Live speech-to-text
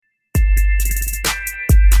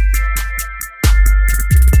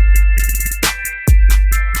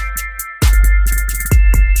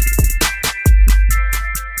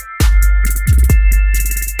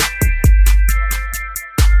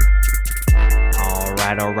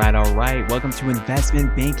right. Welcome to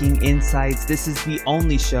Investment Banking Insights. This is the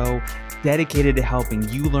only show dedicated to helping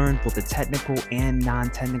you learn both the technical and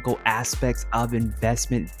non-technical aspects of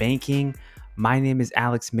investment banking. My name is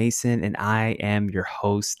Alex Mason and I am your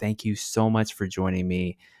host. Thank you so much for joining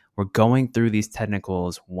me. We're going through these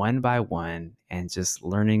technicals one by one and just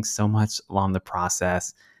learning so much along the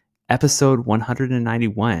process. Episode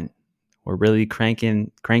 191. We're really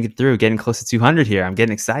cranking through, getting close to 200 here. I'm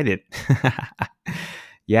getting excited.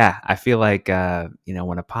 Yeah, I feel like when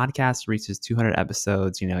a podcast reaches 200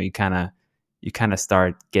 episodes, you kind of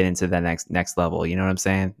start getting to the next level. You know what I'm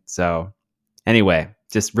saying? So anyway,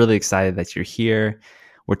 just really excited that you're here.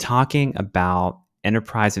 We're talking about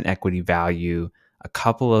enterprise and equity value, a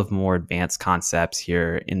couple of more advanced concepts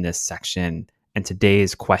here in this section. And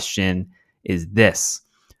today's question is this: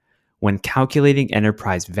 when calculating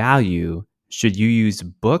enterprise value, should you use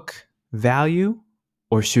book value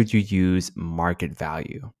or should you use market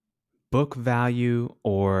value? Book value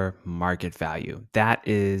or market value? That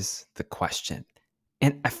is the question.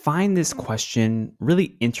 And I find this question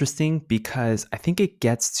really interesting because I think it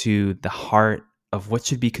gets to the heart of what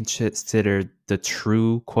should be considered the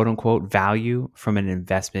true quote unquote value from an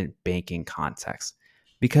investment banking context.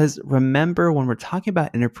 Because remember, when we're talking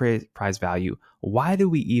about enterprise value, why do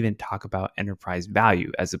we even talk about enterprise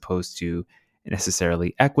value as opposed to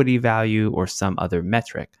necessarily equity value or some other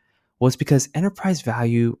metric? Well, it's because enterprise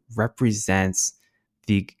value represents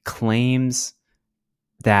the claims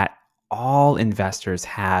that all investors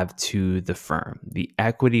have to the firm, the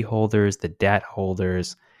equity holders, the debt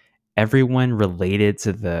holders, everyone related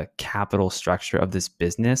to the capital structure of this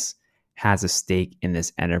business has a stake in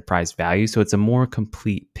this enterprise value. So it's a more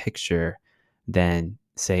complete picture than,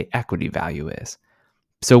 say, equity value is.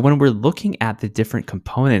 So when we're looking at the different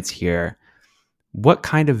components here, what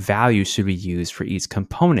kind of value should we use for each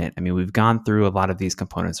component? I mean, we've gone through a lot of these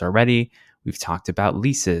components already. We've talked about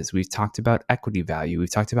leases. We've talked about equity value.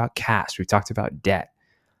 We've talked about cash. We've talked about debt.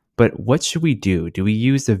 But what should we do? Do we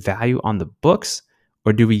use the value on the books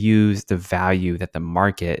or do we use the value that the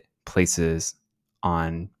market places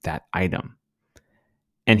on that item?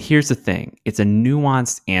 And here's the thing. It's a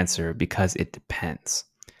nuanced answer because it depends.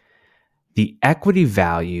 The equity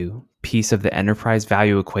value piece of the enterprise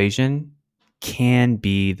value equation can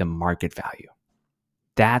be the market value.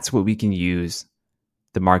 That's what we can use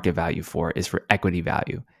the market value for, is for equity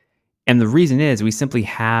value. And the reason is we simply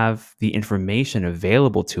have the information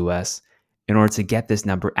available to us in order to get this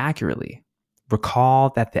number accurately.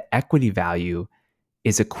 Recall that the equity value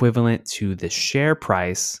is equivalent to the share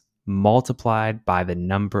price multiplied by the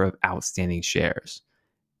number of outstanding shares.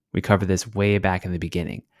 We covered this way back in the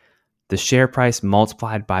beginning. The share price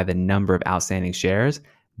multiplied by the number of outstanding shares,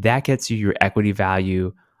 that gets you your equity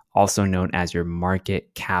value, also known as your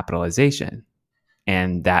market capitalization.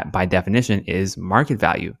 And that, by definition, is market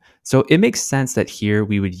value. So it makes sense that here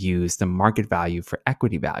we would use the market value for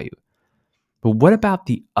equity value. But what about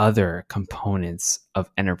the other components of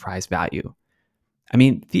enterprise value? I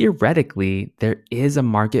mean, theoretically, there is a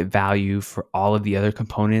market value for all of the other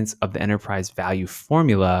components of the enterprise value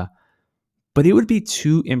formula, but it would be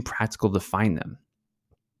too impractical to find them.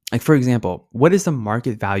 Like, for example, what is the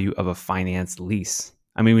market value of a finance lease?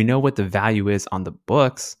 I mean, we know what the value is on the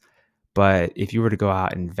books, but if you were to go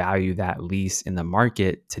out and value that lease in the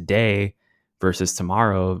market today versus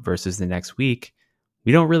tomorrow versus the next week,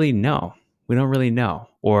 we don't really know.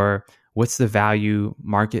 Or what's the value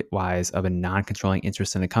market-wise of a non-controlling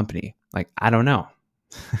interest in a company? Like, I don't know.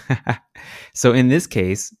 So in this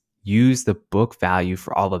case, use the book value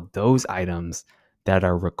for all of those items that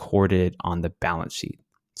are recorded on the balance sheet.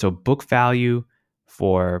 So book value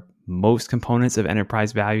for most components of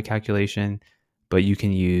enterprise value calculation, but you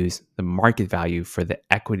can use the market value for the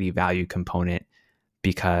equity value component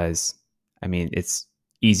because, I mean, it's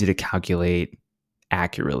easy to calculate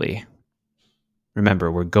accurately.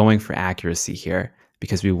 Remember, we're going for accuracy here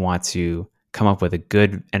because we want to come up with a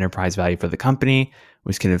good enterprise value for the company,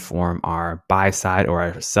 which can inform our buy side or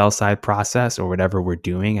our sell side process or whatever we're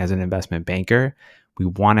doing as an investment banker. We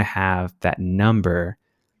want to have that number,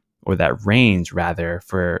 or that range rather,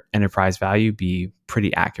 for enterprise value be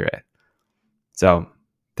pretty accurate. So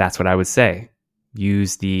that's what I would say.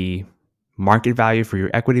 Use the market value for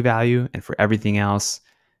your equity value, and for everything else,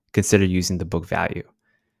 consider using the book value.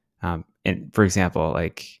 And for example,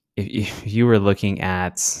 like if you were looking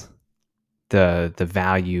at the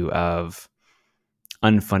value of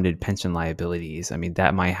unfunded pension liabilities, I mean,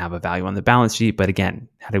 that might have a value on the balance sheet, but again,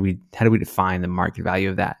 how do we define the market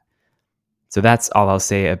value of that? So that's all I'll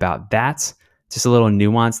say about that. Just a little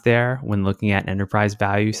nuance there when looking at enterprise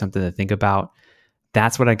value, something to think about.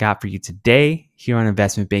 That's what I got for you today here on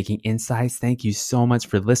Investment Banking Insights. Thank you so much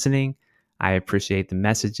for listening. I appreciate the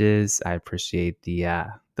messages. I appreciate the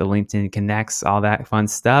LinkedIn connects, all that fun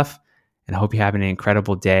stuff. And I hope you're having an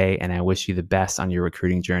incredible day. And I wish you the best on your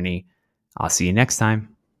recruiting journey. I'll see you next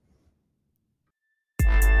time.